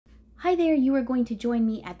Hi there, you are going to join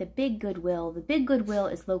me at the Big Goodwill. The Big Goodwill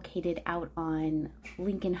is located out on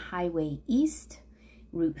Lincoln Highway East,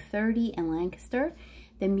 Route 30 in Lancaster.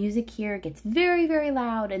 The music here gets very, very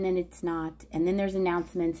loud, and then it's not. And then there's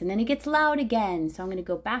announcements, and then it gets loud again. So I'm going to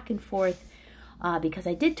go back and forth because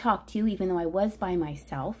I did talk to you, even though I was by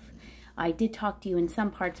myself. I did talk to you in some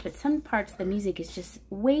parts, but some parts the music is just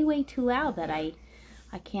way, way too loud that I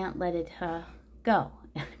can't let it go.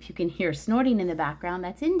 If you can hear snorting in the background,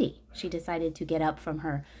 that's Indy. She decided to get up from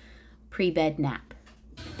her pre-bed nap.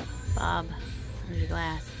 Bob, where's your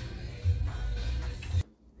glass?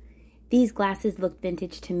 These glasses look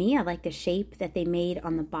vintage to me. I like the shape that they made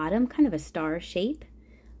on the bottom, kind of a star shape.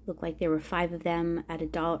 Looked like there were 5 of them at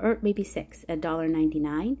 $1, or maybe 6, at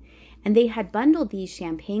 $1.99. And they had bundled these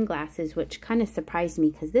champagne glasses, which kind of surprised me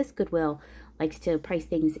because this Goodwill likes to price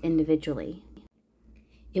things individually.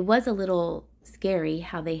 It was a little scary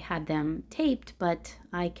how they had them taped, but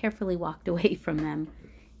I carefully walked away from them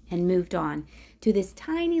and moved on to this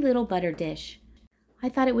tiny little butter dish. I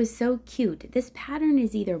thought it was so cute. This pattern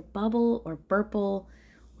is either bubble or burple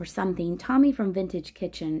or something. Tommy from Vintage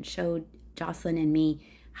Kitchen showed Jocelyn and me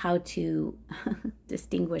how to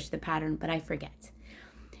distinguish the pattern, but I forget.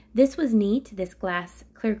 This was neat, this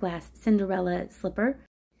clear glass Cinderella slipper.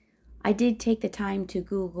 I did take the time to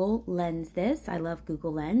Google Lens this. I love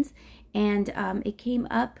Google Lens. And it came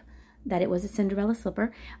up that it was a Cinderella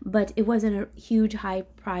slipper, but it wasn't a huge high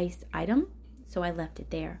price item, so I left it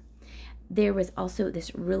there. There was also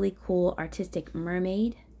this really cool artistic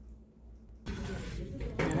mermaid.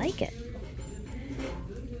 I like it.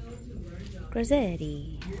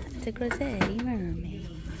 Grossetti. It's a Grossetti mermaid.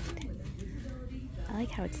 I like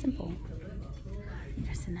how it's simple.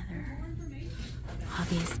 There's another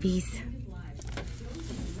obvious piece.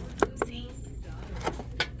 Let's see.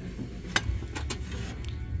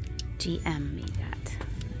 GM made that.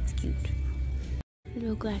 That's cute.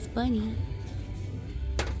 Little glass bunny.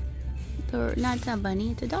 Or not a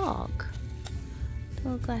bunny, it's a dog.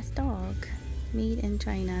 Little glass dog. Made in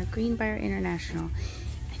China. Greenbrier International.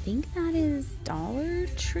 I think that is Dollar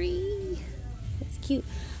Tree. That's cute.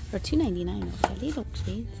 Or $2.99 over there. Little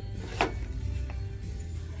shades.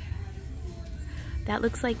 That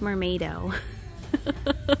looks like Mermaido.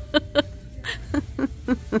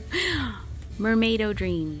 Mermaido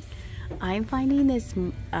Dreams. I'm finding this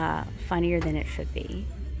funnier than it should be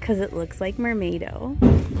because it looks like Mermaido.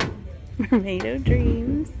 Mermaido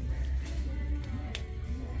Dreams.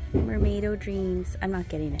 Mermaido Dreams. I'm not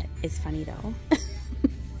getting it. It's funny though.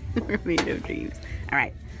 Mermaido Dreams. All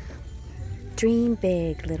right. Dream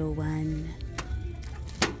big, little one.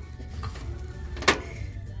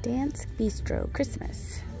 Dance Bistro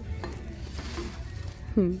Christmas.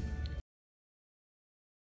 What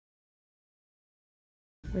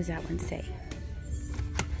does that one say?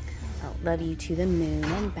 Oh, love you to the moon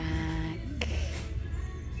and back.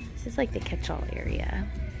 This is like the catch-all area.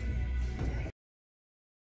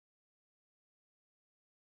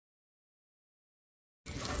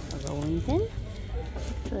 A rolling pin.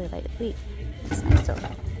 It's really lightweight. It's nice though.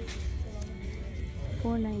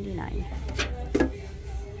 $4.99.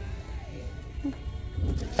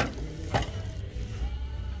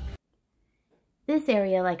 This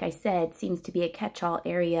area, like I said, seems to be a catch-all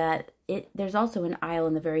area. There's also an aisle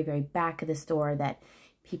in the very, very back of the store that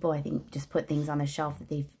people, I think, just put things on the shelf that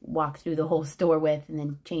they've walked through the whole store with and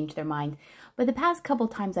then changed their mind. But the past couple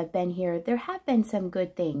times I've been here, there have been some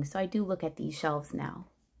good things, so I do look at these shelves now.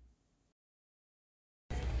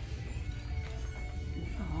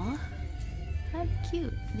 Aw, that's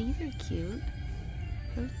cute. These are cute.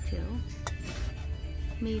 Those two.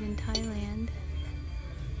 Made in Thailand.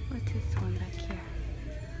 What's this one back here?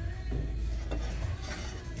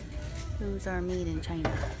 Those are made in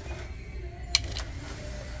China.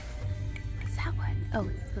 What's that one? Oh,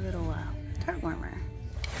 it's a little tart warmer.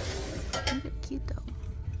 Those are cute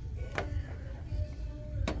though.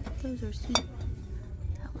 Those are sweet.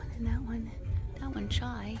 That one and that one. That one's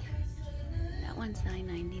shy. That one's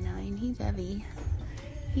 $9.99. He's heavy.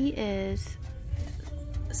 He is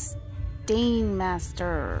Stain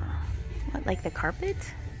Master. What, like the carpet?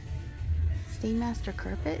 Stain Master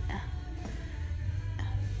carpet?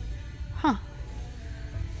 Huh.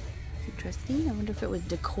 Interesting. I wonder if it was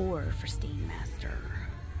decor for Stain Master.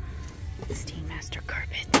 Stain Master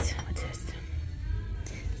carpet. What's this?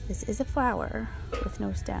 This is a flower with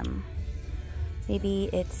no stem.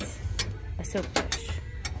 Maybe it's a soap dish.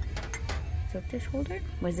 Soap dish holder?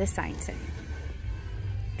 What does this sign say?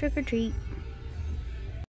 Trick or treat.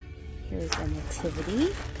 Here's a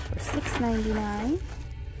nativity for $6.99.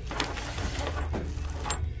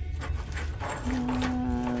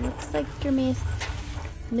 Looks like your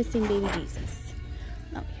missing baby Jesus.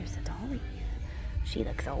 Oh, here's a dolly. She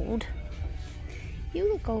looks old.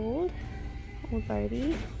 You look old. Old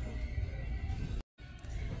Barbie.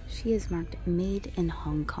 She is marked Made in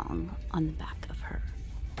Hong Kong on the back of her.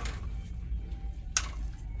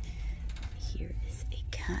 Here is a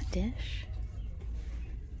cat dish.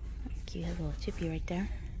 Cute little chippy right there.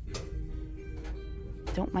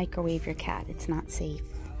 Don't microwave your cat, it's not safe.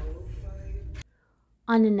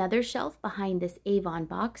 On another shelf behind this Avon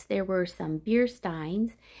box, there were some beer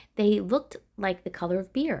steins. They looked like the color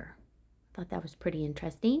of beer. Thought that was pretty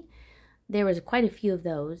interesting. There was quite a few of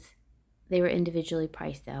those. They were individually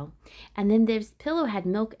priced though. And then this pillow had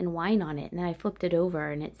milk and wine on it, and then I flipped it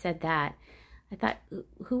over and it said that. I thought,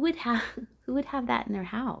 who would have that in their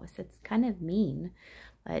house? It's kind of mean,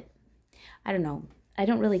 but I don't know. I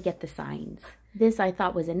don't really get the signs. This I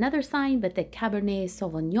thought was another sign, but the Cabernet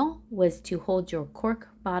Sauvignon was to hold your corks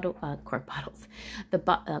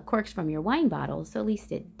from your wine bottles. So at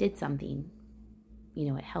least it did something. You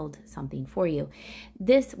know, it held something for you.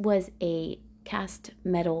 This was a cast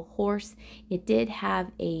metal horse. It did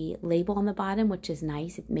have a label on the bottom, which is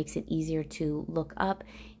nice. It makes it easier to look up.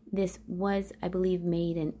 This was, I believe,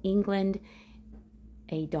 made in England.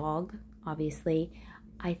 A dog, obviously.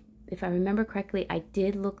 If I remember correctly, I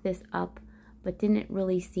did look this up, but didn't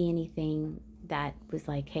really see anything that was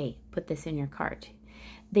like, hey, put this in your cart.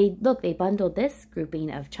 They bundled this grouping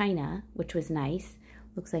of china, which was nice.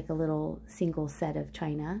 Looks like a little single set of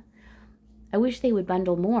china. I wish they would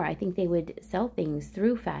bundle more. I think they would sell things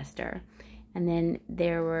through faster. And then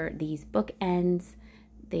there were these bookends.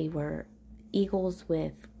 They were eagles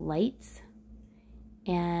with lights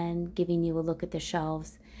and giving you a look at the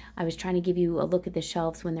shelves. I was trying to give you a look at the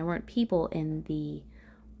shelves when there weren't people in the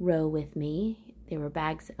row with me. There were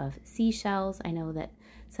bags of seashells. I know that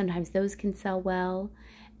sometimes those can sell well.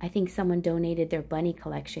 I think someone donated their bunny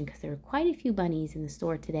collection because there were quite a few bunnies in the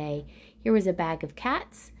store today. Here was a bag of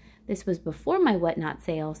cats. This was before my whatnot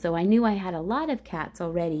sale, so I knew I had a lot of cats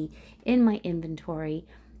already in my inventory.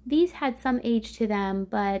 These had some age to them,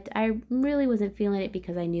 but I really wasn't feeling it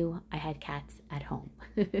because I knew I had cats at home.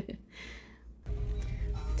 What's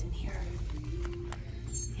in here?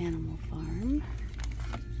 Animal Farm.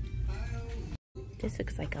 This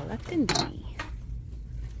looks like a Lupton bunny.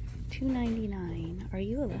 $2.99. Are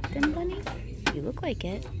you a Lupton bunny? You look like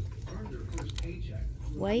it.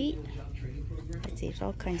 White. Let's see, there's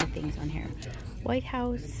all kinds of things on here. White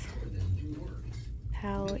House.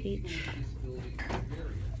 Pal H.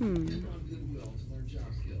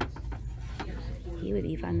 He would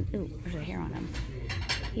be fun. Ooh, there's a hair on him.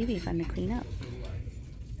 He'd be fun to clean up.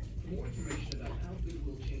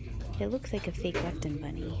 It looks like a fake Lupton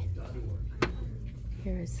bunny.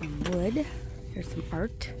 Here is some wood. Here's some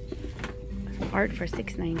art. Some art for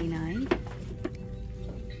 $6.99.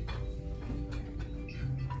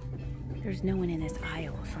 There's no one in this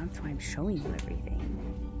aisle, so that's why I'm showing you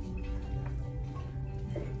everything.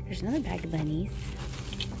 There's another bag of bunnies.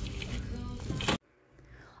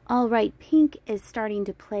 All right, Pink is starting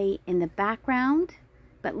to play in the background,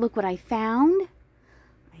 but look what I found.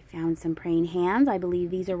 I found some praying hands. I believe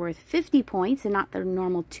these are worth 50 points and not the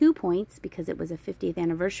normal 2 points because it was a 50th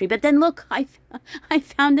anniversary. But then look, I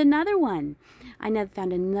found another one. I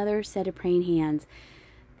found another set of praying hands.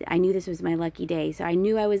 I knew this was my lucky day, so I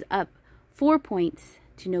knew I was up 4 points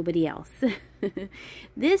to nobody else.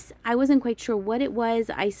 This, I wasn't quite sure what it was.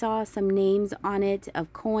 I saw some names on it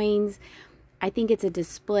of coins. I think it's a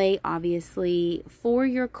display, obviously, for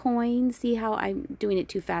your coins. See how I'm doing it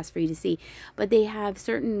too fast for you to see. But they have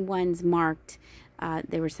certain ones marked.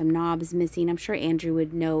 There were some knobs missing. I'm sure Andrew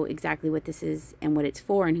would know exactly what this is and what it's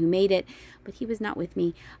for and who made it. But he was not with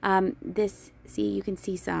me. This, see, you can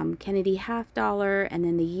see some Kennedy $50 and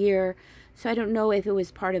then the year. So I don't know if it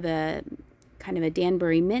was part of a kind of a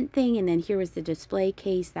Danbury Mint thing. And then here was the display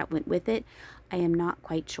case that went with it. I am not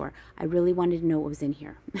quite sure. I really wanted to know what was in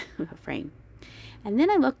here. A frame. And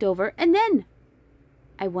then I looked over, and then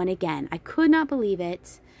I won again. I could not believe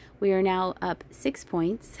it. We are now up 6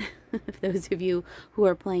 points, for those of you who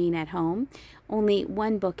are playing at home. Only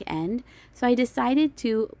one bookend. So I decided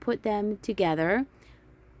to put them together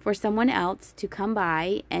for someone else to come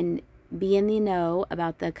by and be in the know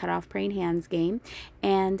about the Cut Off Praying Hands game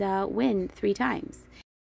and win 3 times.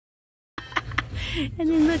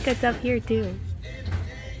 And then look, it's up here too.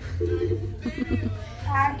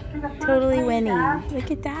 Totally winning.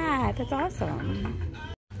 Look at that. That's awesome.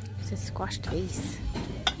 It's a squashed vase.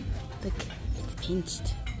 Look, it's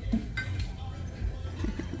pinched.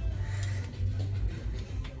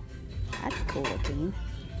 That's cool looking.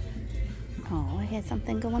 Oh, I had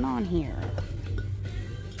something going on here.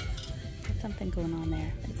 something going on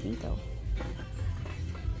there. That's neat though.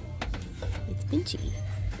 It's Pinchy.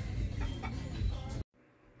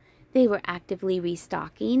 They were actively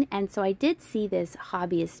restocking, and so I did see this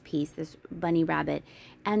hobbyist piece, this bunny rabbit,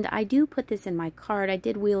 and I do put this in my cart. I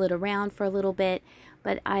did wheel it around for a little bit,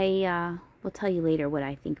 but I will tell you later what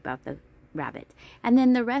I think about the rabbit. And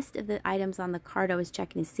then the rest of the items on the cart, I was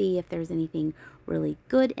checking to see if there's anything really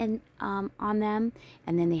good on them.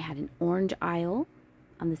 And then they had an orange aisle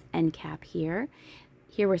on this end cap here.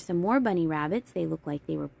 Here were some more bunny rabbits. They looked like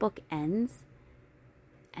they were bookends.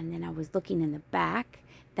 And then I was looking in the back.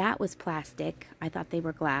 That was plastic. I thought they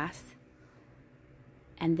were glass.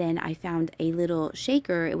 And then I found a little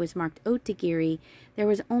shaker. It was marked Otagiri. There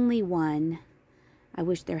was only one. I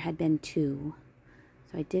wish there had been two.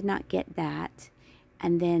 So I did not get that.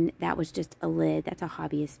 And then that was just a lid. That's a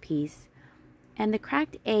hobbyist piece. And the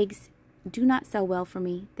cracked eggs do not sell well for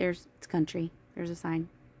me. It's country. There's a sign.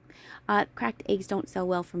 Cracked eggs don't sell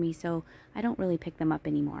well for me, so I don't really pick them up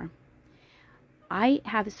anymore. I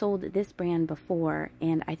have sold this brand before,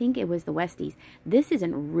 and I think it was the Westies. This is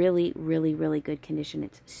in really, really, really good condition.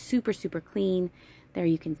 It's super, super clean. There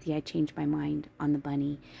you can see I changed my mind on the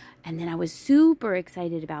bunny. And then I was super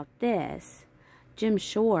excited about this, Jim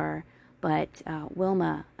Shore, but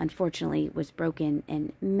Wilma, unfortunately, was broken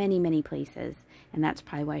in many, many places, and that's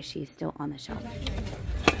probably why she's still on the shelf.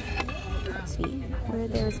 That's sweet. Where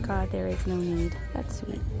there is God, there is no need. That's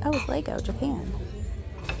sweet. Oh, it's Lego, Japan.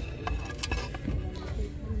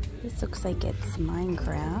 This looks like it's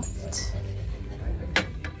Minecraft.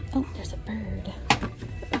 Oh, there's a bird.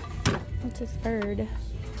 What's this bird?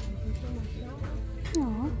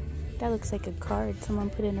 Aw, that looks like a card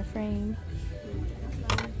someone put in a frame.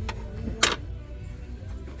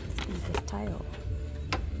 Let's use this tile.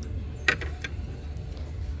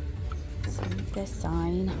 So this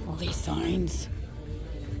sign, all these signs.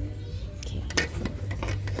 Okay.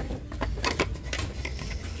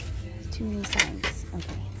 There's too many signs.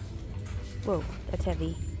 Okay. Whoa, that's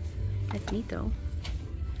heavy. That's neat though.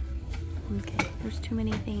 Okay, there's too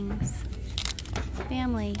many things.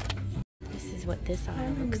 Family. This is what this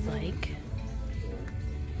aisle looks like.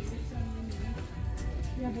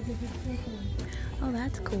 Oh,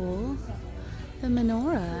 that's cool. The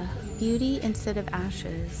menorah. Beauty instead of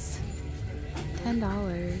ashes. $10.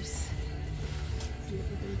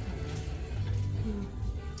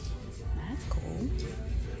 That's cool.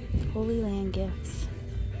 Holy Land gifts.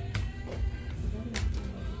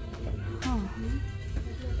 Oh.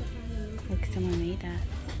 Look, someone made that.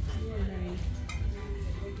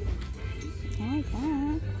 I like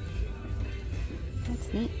that.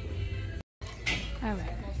 That's neat.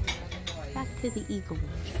 Alright. Back to the eagles.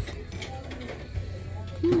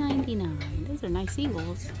 $2.99. Those are nice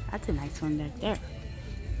eagles. That's a nice one back there.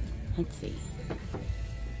 Let's see.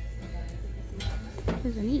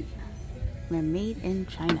 Those are neat. They're made in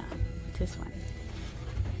China. This one.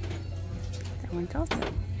 That one's also.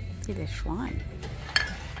 See the swan.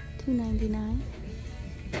 $2.99.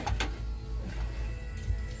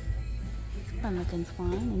 Fun looking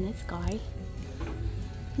swan. And this guy.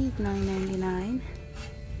 He's $9.99.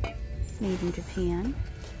 Made in Japan.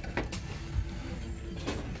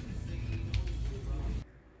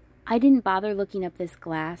 I didn't bother looking up this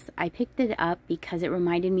glass. I picked it up because it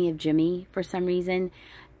reminded me of Jimmy for some reason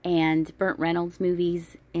and Burt Reynolds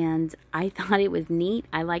movies, and I thought it was neat.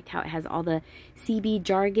 I liked how it has all the CB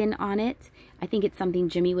jargon on it. I think it's something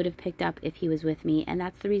Jimmy would have picked up if he was with me, and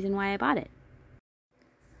that's the reason why I bought it.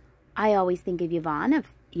 I always think of Yvonne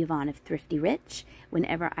of Thrifty Rich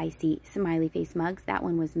whenever I see smiley face mugs. That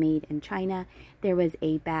one was made in China. There was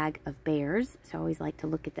a bag of bears, so I always like to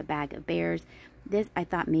look at the bag of bears. This I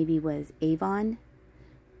thought maybe was Avon.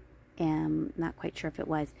 Not quite sure if it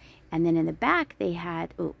was. And then in the back they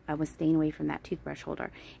had, oh, I was staying away from that toothbrush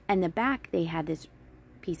holder. In the back they had this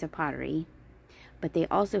piece of pottery, but they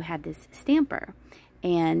also had this stamper,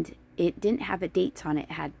 and it didn't have a dates on it.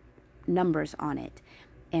 It had numbers on it,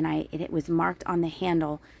 and it was marked on the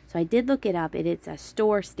handle. So I did look it up. It's a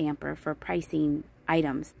store stamper for pricing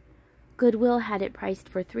items. Goodwill had it priced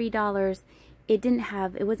for $3.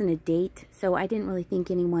 It wasn't a date, so I didn't really think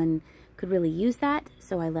anyone could really use that,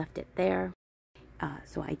 so I left it there.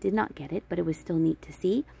 So I did not get it, but it was still neat to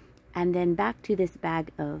see. And then back to this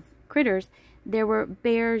bag of critters, there were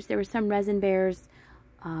bears, there were some resin bears,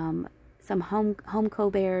 some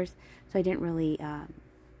Homeco bears, so I didn't really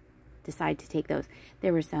decide to take those.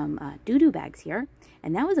 There were some doo-doo bags here,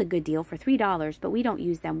 and that was a good deal for $3, but we don't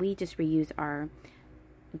use them. We just reuse our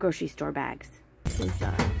grocery store bags. This is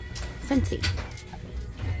Scentsy.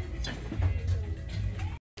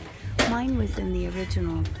 Mine was in the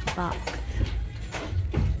original box.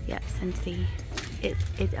 Yep, and see. It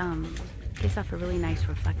gives off a really nice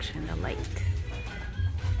reflection, the light.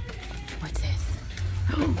 What's this?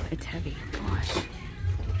 Oh, it's heavy. Gosh.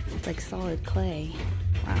 It's like solid clay.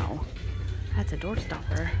 Wow. That's a door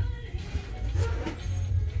stopper.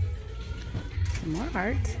 Some more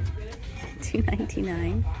art.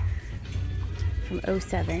 $2.99 from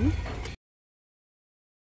 07.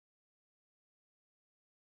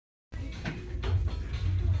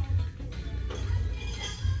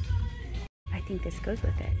 I think this goes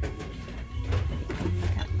with it.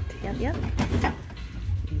 Yep.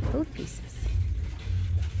 Both pieces.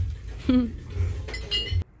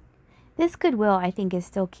 This Goodwill, I think, is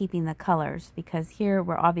still keeping the colors because here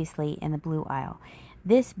we're obviously in the blue aisle.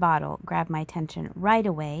 This bottle grabbed my attention right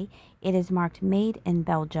away. It is marked made in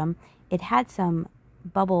Belgium. It had some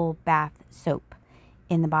bubble bath soap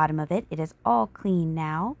in the bottom of it. It is all clean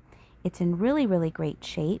now. It's in really, really great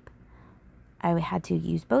shape. I had to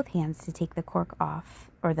use both hands to take the cork off,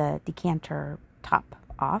 or the decanter top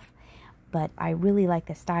off, but I really like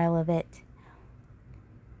the style of it.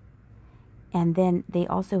 And then they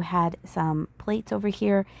also had some plates over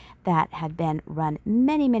here that had been run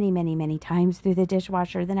many times through the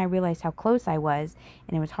dishwasher. Then I realized how close I was,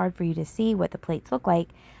 and it was hard for you to see what the plates look like.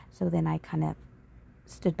 So then I kind of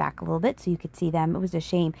stood back a little bit so you could see them. It was a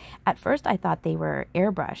shame. At first I thought they were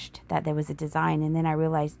airbrushed, that there was a design, and then I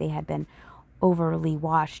realized they had been overly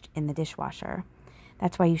washed in the dishwasher.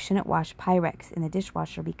 That's why you shouldn't wash Pyrex in the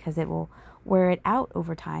dishwasher, because it will wear it out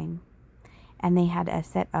over time. And they had a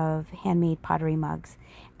set of handmade pottery mugs.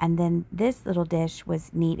 And then this little dish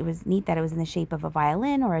was neat. It was neat that it was in the shape of a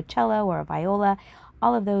violin or a cello or a viola,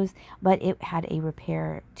 all of those, but it had a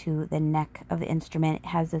repair to the neck of the instrument. It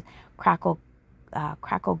has a crackle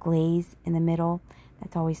glaze in the middle.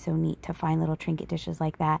 That's always so neat to find little trinket dishes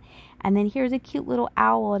like that. And then here's a cute little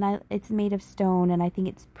owl, and it's made of stone, and I think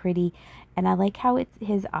it's pretty. And I like how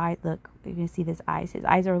his eye, look, you're gonna see his eyes. His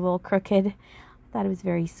eyes are a little crooked. I thought it was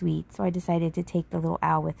very sweet, so I decided to take the little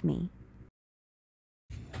owl with me.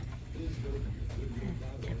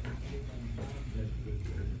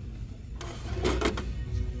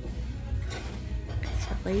 It's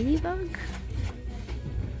a ladybug.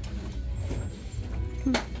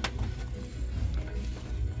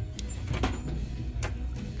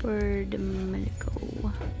 Bird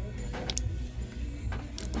medical.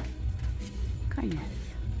 Kindness.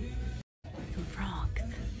 Some frogs.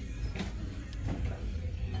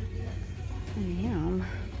 Yum.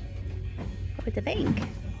 Oh, it's a bank.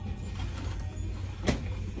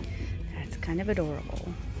 That's kind of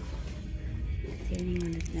adorable. See anything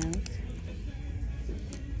on his nose?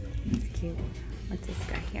 It's cute. What's this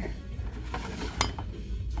guy here?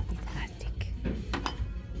 He's plastic.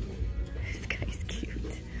 This guy's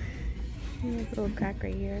cute. There's a little crack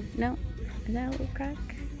right here. No, is that a little crack?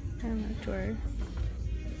 I'm not sure.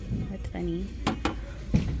 That's funny.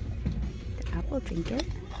 The apple trinket.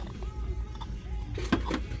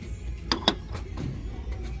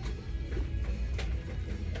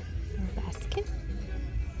 Basket.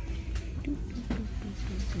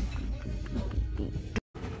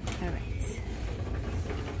 Alright.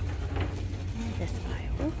 This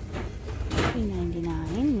aisle.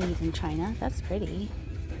 $3.99, made in China. That's pretty.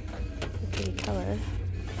 It's a pretty color.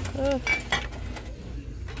 Oh.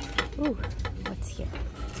 Ooh, what's here?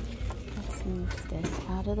 Let's move this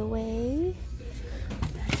out of the way.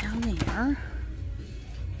 That down there.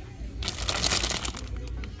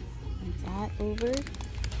 Move that over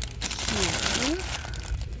here.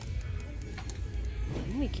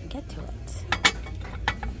 And we can get to it.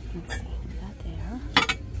 Let's see, move that there.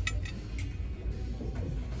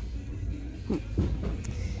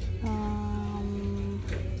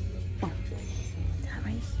 That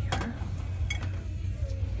right here.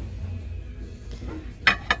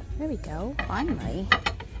 There we go, finally.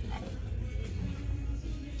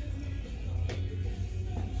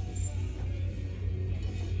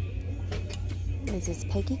 Is this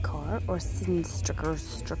Peggy Carr or Sin Stricker?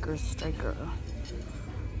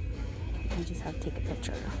 I just have to take a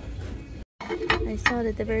picture. I saw it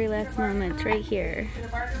at the very last moment, right here.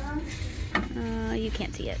 You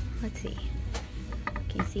can't see it. Let's see.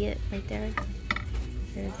 Can you see it right there?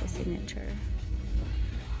 There's the signature.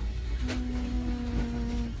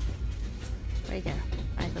 Right there,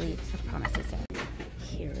 I believe. I promise it's it.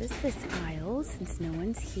 Here is this aisle. Since no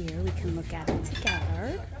one's here, we can look at it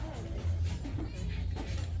together.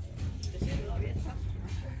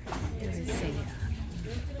 There's a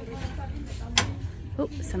oh,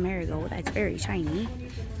 some marigold. That's very shiny.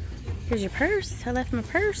 Here's your purse. I left my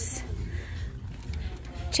purse.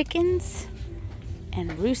 Chickens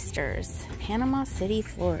and roosters. Panama City,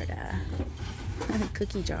 Florida.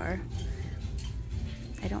 Cookie jar.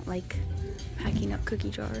 I don't like packing up cookie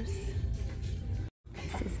jars.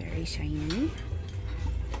 This is very shiny.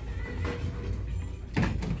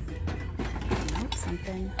 Oh,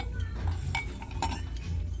 something.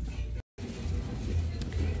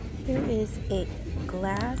 There is a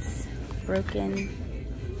glass broken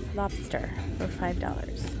lobster for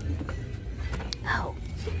 $5. Oh,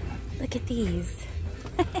 look at these.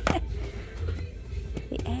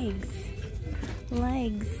 The eggs,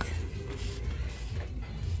 legs.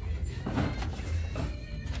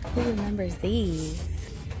 Who remembers these?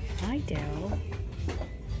 I do.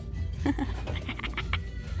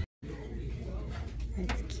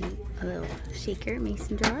 That's cute. A little shaker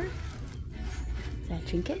mason jar. Is that a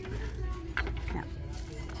trinket? No.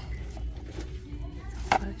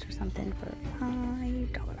 Or something for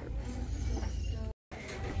 $5.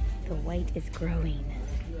 The white is growing.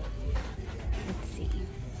 Let's see.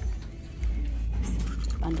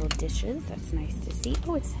 Some bundled dishes. That's nice to see.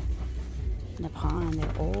 Oh, it's in a pond.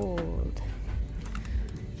 They're old.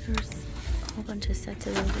 There's a whole bunch of sets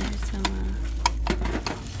of those. There's some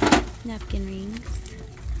napkin rings.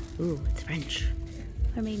 Ooh, it's French.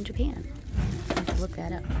 They're made in Japan. I have to look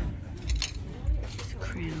that up. It's a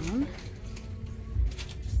crown.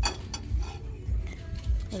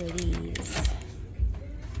 What are these?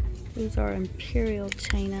 These are Imperial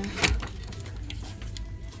China.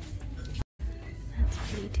 That's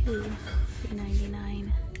pretty too.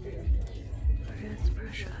 $3.99. Where's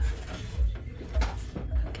Prussia?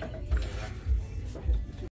 Okay.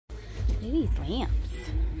 Look at these lamps.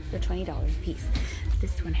 They're $20 a piece.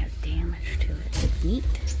 This one has damage to it. It's neat.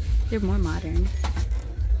 They're more modern.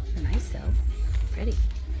 They're nice though. Pretty.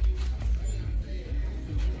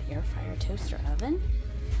 And they have an air fryer toaster oven.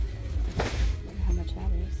 I don't know how much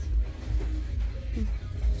that is.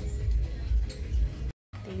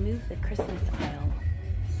 They moved the Christmas aisle.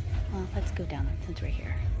 Well, let's go down since we're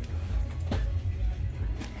here.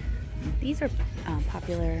 These are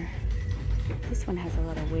popular. This one has a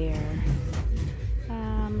lot of wear.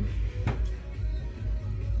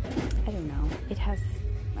 I don't know. It has,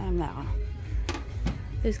 I don't know.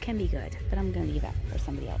 Those can be good, but I'm going to leave that for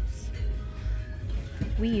somebody else.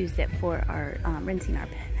 We used it for our rinsing our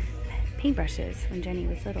paintbrushes when Jenny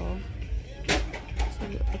was little. So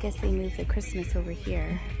I guess they moved the Christmas over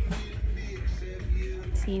here.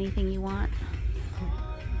 See anything you want?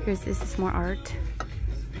 This is more art.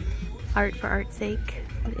 Art for art's sake.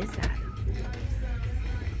 What is that?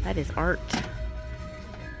 That is art.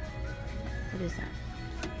 What is that?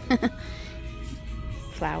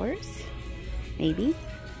 Flowers? Maybe.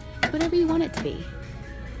 Whatever you want it to be.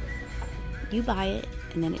 You buy it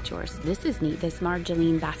and then it's yours. This is neat. This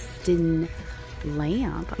Marjolaine Bastin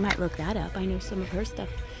lamp. I might look that up. I know some of her stuff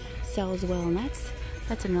sells well, and that's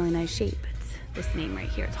a really nice shape. It's this name right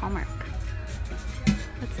here. It's Hallmark.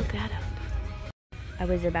 Let's look that up. I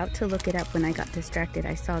was about to look it up when I got distracted.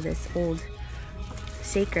 I saw this old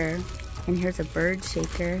shaker, and here's a bird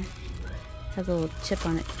shaker. It has a little chip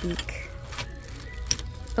on its beak.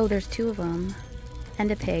 Oh, there's two of them.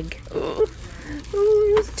 And a pig. Oh,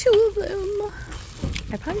 there's two of them.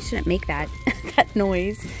 I probably shouldn't make that that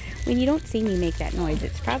noise. When you don't see me make that noise,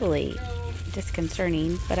 it's probably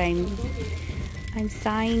disconcerting, but I'm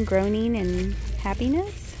sighing, groaning, and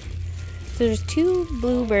happiness. So there's two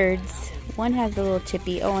blue birds. One has a little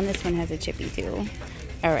chippy. Oh, and this one has a chippy too.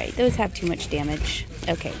 All right, those have too much damage.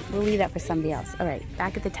 Okay, we'll leave that for somebody else. All right,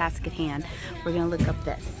 back at the task at hand. We're gonna look up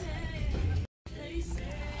this.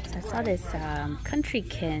 So I saw this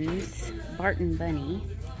Countrykins Barton Bunny.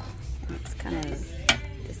 And it's kind of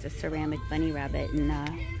just a ceramic bunny rabbit, and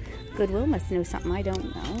Goodwill must know something I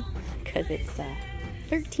don't know, because it's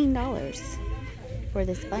 $13 for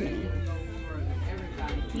this bunny.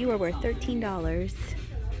 You are worth $13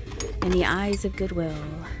 in the eyes of Goodwill.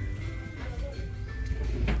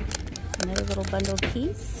 Another little bundled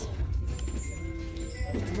piece.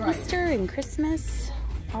 It's Easter and Christmas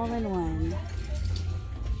all in one.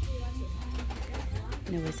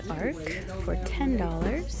 Noah's Ark for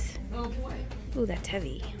 $10. Ooh, that's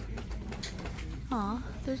heavy. Aw,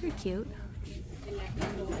 those are cute.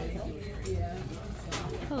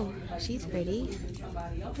 Oh, she's pretty.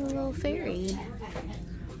 A little fairy.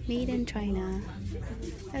 Made in China.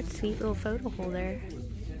 That's sweet little photo holder.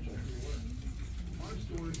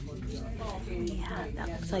 Yeah, that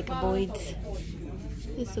looks like a Boyd's.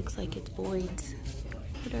 This looks like it's Boyd's.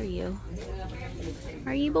 What are you?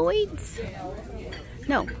 Are you Boyd's?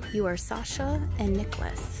 No, you are Sasha and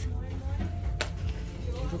Nicholas.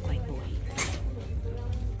 You look like Boyd's.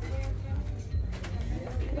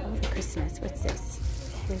 Oh, Christmas. What's this?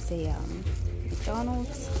 Here's a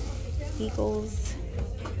McDonald's. Eagles,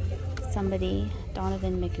 somebody,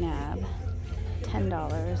 Donovan McNabb,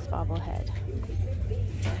 $10 bobblehead.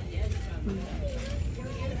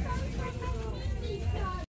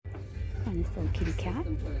 And this little kitty cat.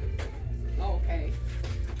 Okay.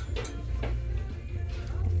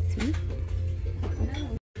 Sweet.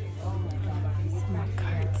 Some more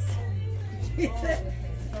cards.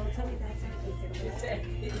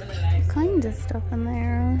 Kinds of stuff in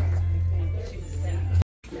there.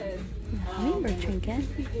 Hummingbird trinket.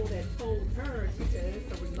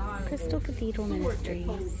 Crystal Cathedral Ministries.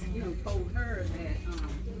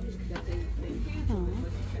 Oh.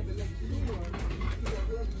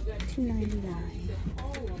 $2.99.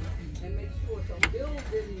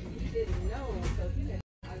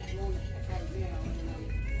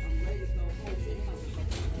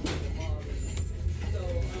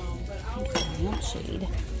 Shade.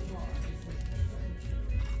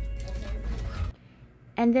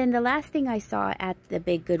 And then the last thing I saw at the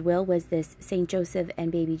Big Goodwill was this St. Joseph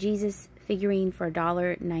and Baby Jesus figurine for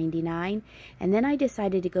 $1.99. And then I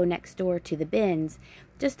decided to go next door to the bins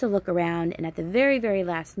just to look around. And at the very, very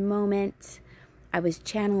last moment, I was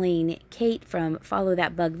channeling Kate from Follow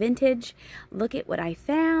That Bug Vintage. Look at what I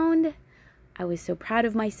found. I was so proud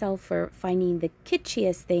of myself for finding the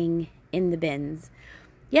kitschiest thing in the bins.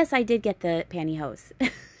 Yes, I did get the pantyhose.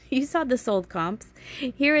 You saw the sold comps.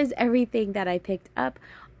 Here is everything that I picked up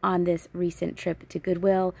on this recent trip to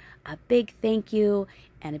Goodwill. A big thank you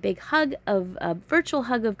and a big hug of a virtual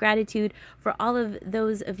hug of gratitude for all of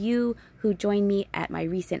those of you who joined me at my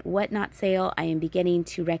recent Whatnot sale. I am beginning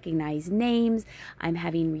to recognize names. I'm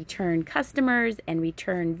having return customers and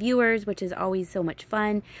return viewers, which is always so much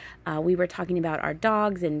fun. We were talking about our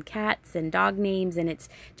dogs and cats and dog names, and it's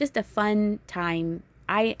just a fun time.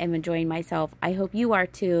 I am enjoying myself. I hope you are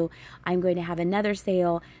too. I'm going to have another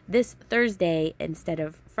sale this Thursday instead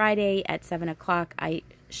of Friday at 7 o'clock. I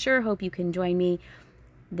sure hope you can join me.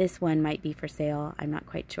 This one might be for sale. I'm not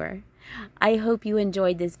quite sure. I hope you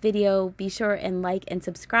enjoyed this video. Be sure and like and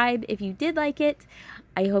subscribe if you did like it.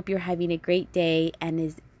 I hope you're having a great day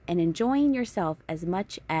and enjoying yourself as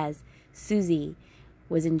much as Susie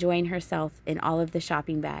was enjoying herself in all of the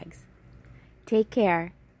shopping bags. Take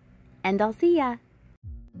care, and I'll see ya.